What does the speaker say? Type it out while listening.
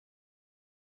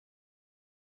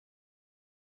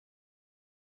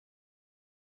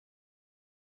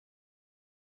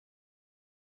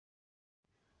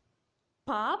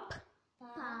Pop,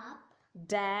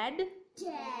 Dad,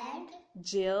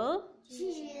 Jill,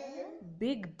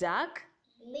 Big Duck,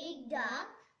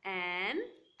 and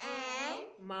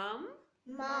Mom,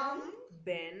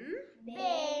 Ben,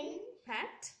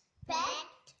 Pat,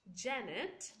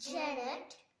 Janet,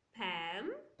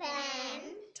 Pam,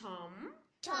 Tom,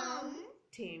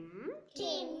 Tim,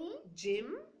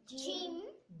 Jim,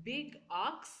 Big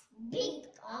Ox,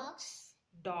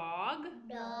 Dog,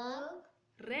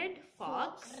 Red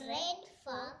Fox,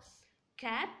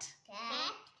 Cat,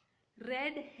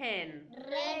 Red Hen.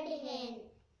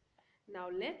 Now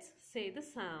let's say the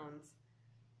sounds.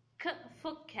 K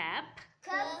for cap,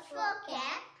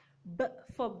 B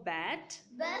for bat,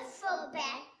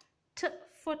 T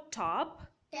for top,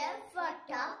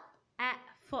 A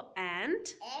for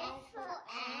ant,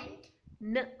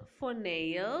 N for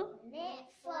nail,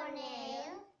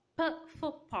 P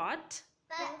for pot,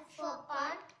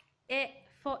 A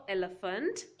for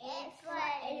elephant,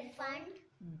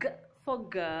 G for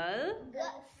girl,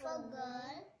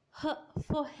 H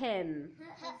for hen,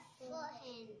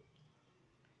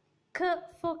 K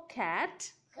for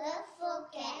cat,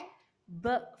 B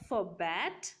for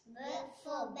bat,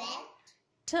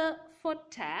 T for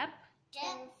tap,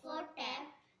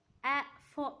 A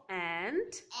for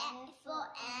ant,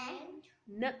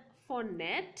 N for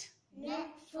net,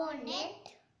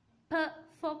 P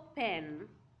for pen,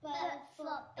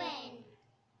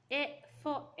 A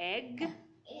for egg,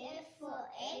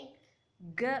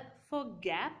 G for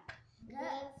gap,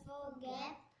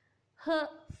 H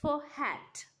for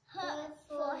hat.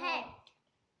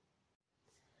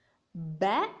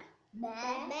 Bat,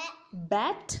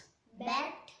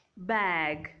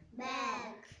 bag,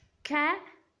 cat,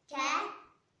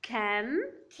 can,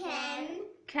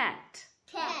 cat,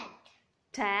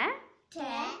 ta,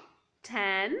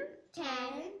 tan,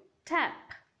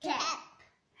 tap,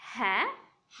 hat,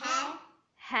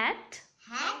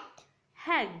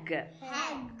 hag,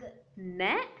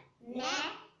 nap,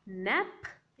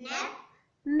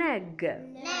 nag,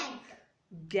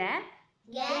 gap,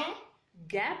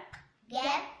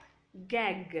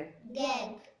 gag,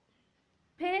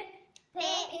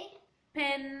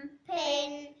 pen,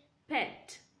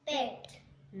 pet,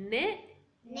 net,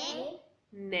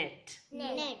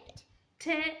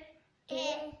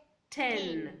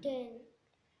 ten,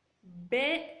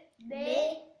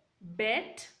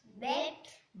 bet,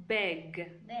 beg,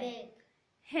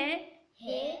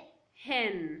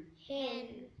 hen,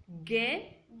 get,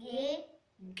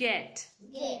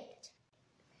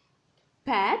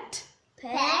 Pat,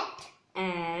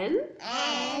 and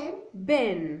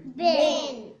Ben.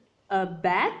 A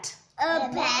bat,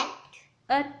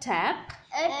 a tap,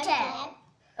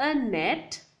 a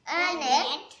net,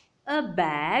 a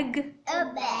bag,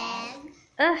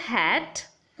 a hat,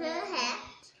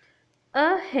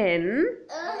 a hen,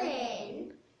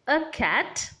 a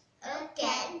cat,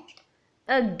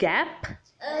 a gap,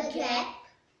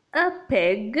 a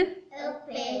pig,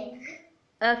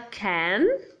 a can,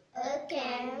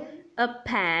 a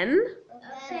pan,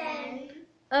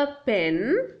 a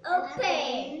pen,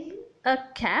 a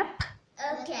cap,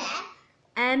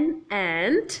 an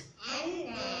ant,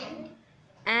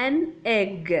 an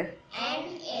egg.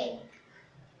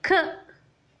 K,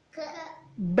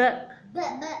 B,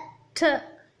 T,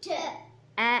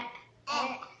 A,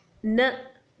 N,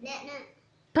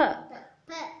 P,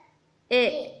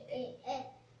 A,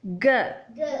 G,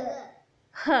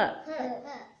 H.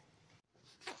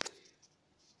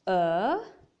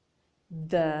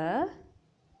 The,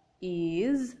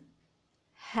 is,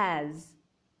 has.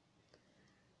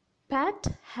 Pat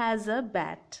has a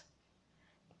bat.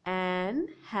 Anne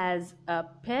has a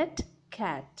pet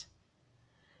cat.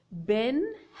 Ben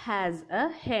has a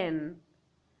hen.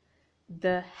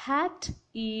 The hat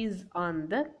is on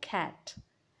the cat.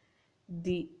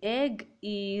 The egg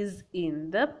is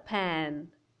in the pan.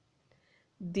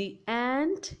 The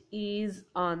ant is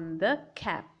on the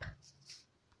cap.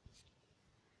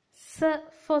 S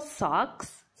for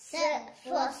socks.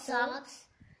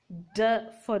 D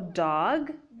for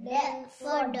dog.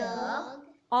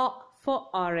 O for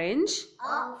orange.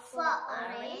 R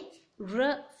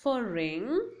for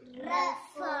ring.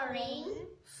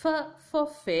 F for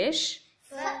fish.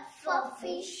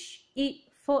 I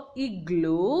for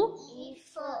igloo.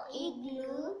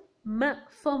 M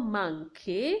for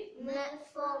monkey.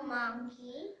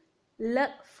 L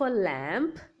for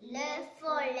lamp.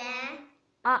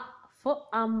 A for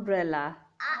umbrella.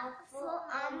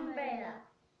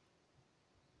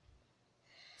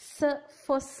 S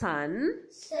for sun.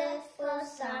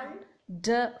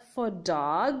 D for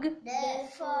dog.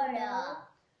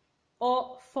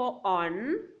 O for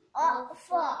on. O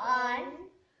for on.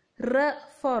 R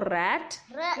for rat.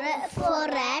 R for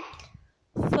rat.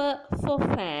 F for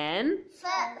fan.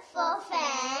 F for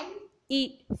fan.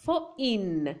 E for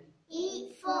in.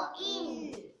 E for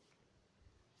in.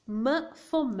 M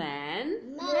for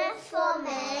man. M for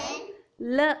man.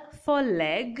 L for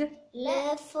leg.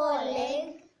 L for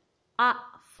leg. A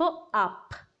for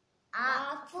up.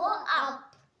 A for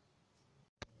up.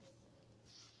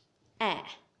 A.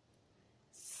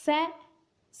 Sat,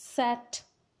 sat,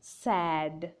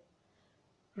 sad.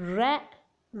 Rat,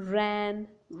 ran,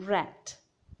 rat.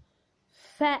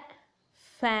 Fat,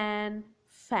 fan,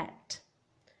 fat.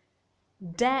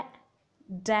 Da,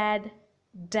 dad,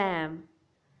 dam.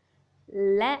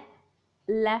 La,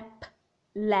 lap,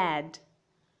 lad.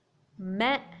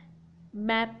 Ma,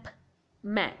 map,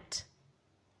 mat.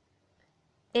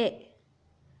 A.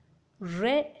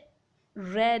 Re,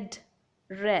 red,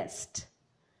 rest.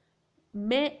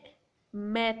 Me,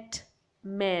 met,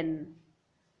 men.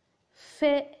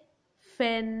 Fe,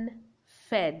 fen,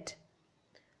 fed.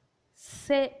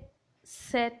 Se,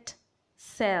 set,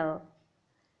 sell.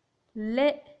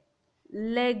 Le,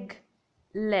 leg,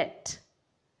 let.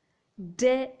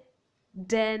 De,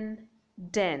 den,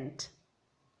 dent.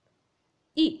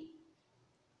 E.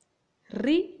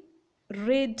 Ri,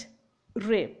 rid,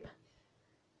 rip.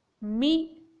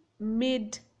 Me,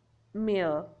 mid,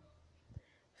 mill.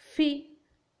 Fi,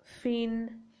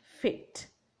 fin, fit.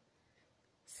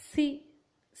 Si,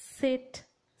 sit,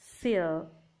 sill.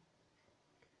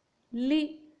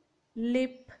 Li,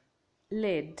 lip,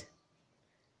 lid.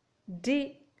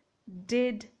 Di,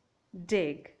 did,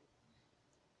 dig.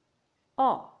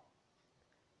 O.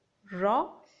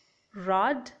 Ro,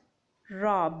 rod,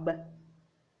 rob.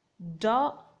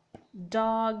 Do,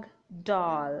 dog,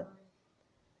 doll.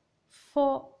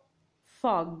 Fo,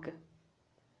 fog.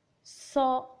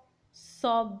 So,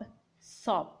 sob,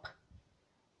 sop.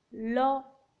 Lo,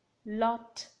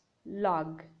 lot,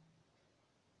 log.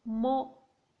 Mo,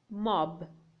 mob.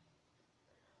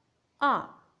 A.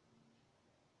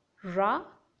 Ra,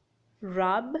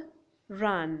 rub,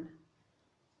 run.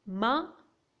 Ma,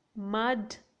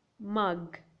 mud,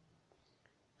 mug.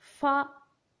 Fa,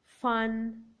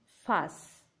 fun,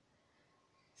 fuss.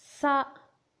 Sa,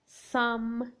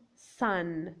 sum,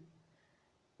 sun.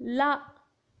 La,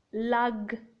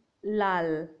 lug,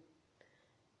 lull.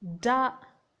 Da,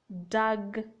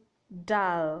 dug,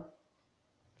 dull.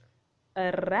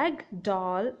 A rag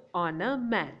doll on a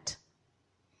mat.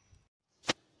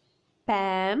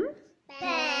 Pam,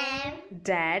 Pam.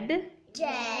 Dad,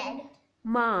 Dad.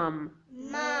 Mom.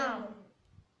 Mom.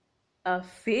 A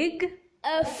fig,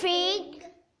 A fig.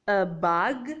 a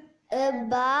bug, A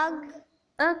bug.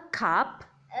 a cup,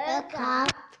 A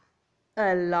cup.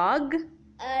 a log,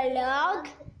 A log.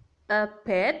 a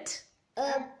pet,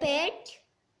 A pet.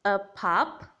 a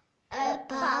pup, A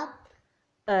pup.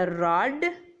 a rod,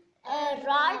 A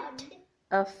rod.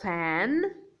 a fan,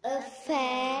 A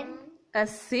fan. a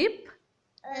sip,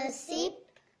 A sip.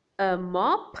 a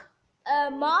mop, A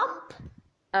mop.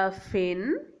 a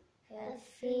fin, A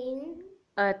fin.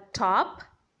 a top,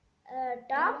 A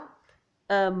top.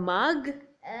 a mug,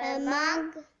 A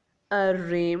mug. a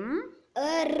rim,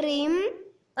 A rim.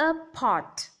 a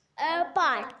pot. A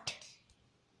pot.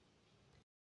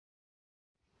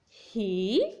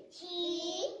 He,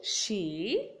 He.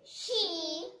 she,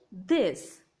 She.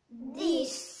 this.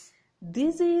 This.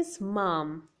 This is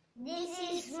Mom. This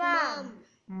is Mom.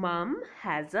 Mom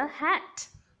has a hat.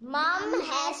 Mom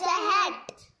has a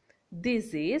hat.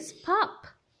 This is Pup.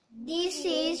 This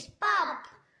is Pup.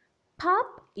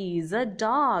 Pup is a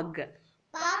dog.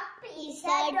 Pup is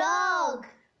a dog.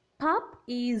 Pup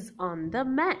is on the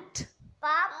mat.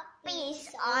 Pup is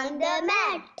on the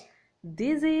mat.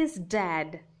 This is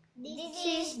Dad. This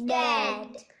is Dad.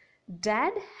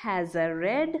 Dad has a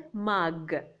red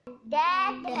mug.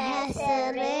 Dad has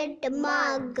a red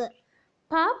mug.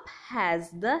 Pup has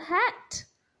the hat.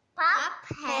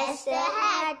 Pup has a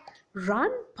hat.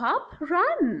 Run, Pup,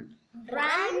 run.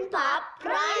 Run, Pup,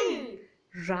 run.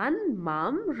 Run,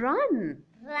 Mom, run.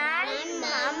 Run,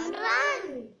 Mom,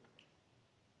 run.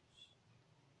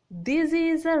 This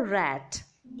is a rat.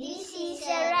 This is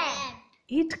a rat.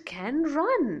 It can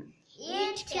run.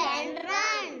 It can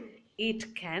run.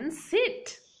 It can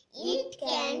sit. It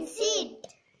can sit.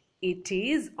 It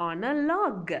is on a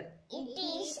log. It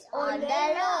is on the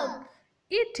log.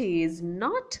 It is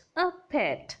not a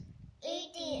pet.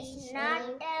 It is not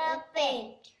a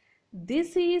pet.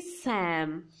 This is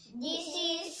Sam. This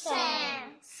is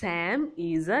Sam. Sam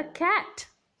is a cat.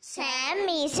 Sam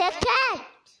is a cat.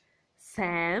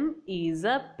 Sam is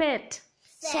a pet.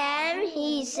 Sam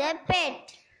is a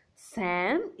pet.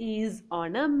 Sam is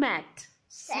on a mat.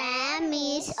 Sam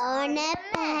is on a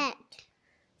mat.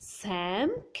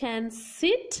 Sam can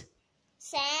sit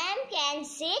Sam can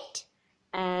sit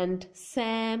and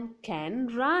Sam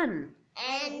can run.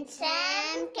 and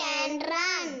Sam can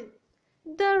run.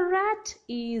 The rat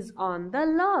is on the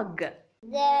log.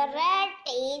 The rat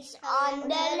is on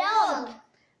the log.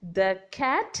 The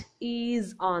cat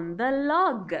is on the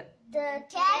log. The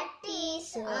cat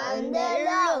is on the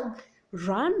log.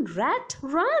 Run, rat,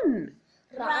 run.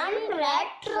 Run,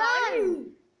 rat,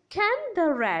 run. Can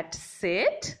the rat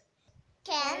sit?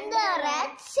 Can the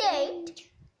rat sit?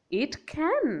 It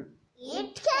can.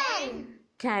 It can.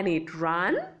 Can it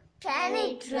run? Can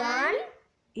it run?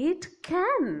 It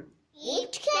can.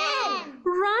 It can.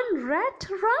 Run, rat,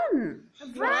 run.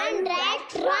 Run,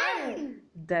 rat, run.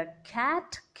 The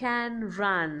cat can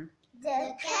run.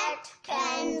 The cat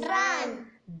can run.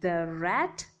 The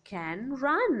rat can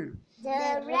run.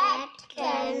 The rat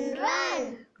can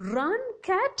run. Run,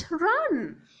 cat,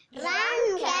 run.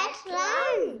 Run, cat,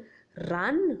 run.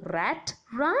 Run, rat,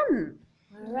 run.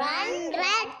 Run,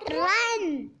 rat,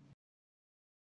 run.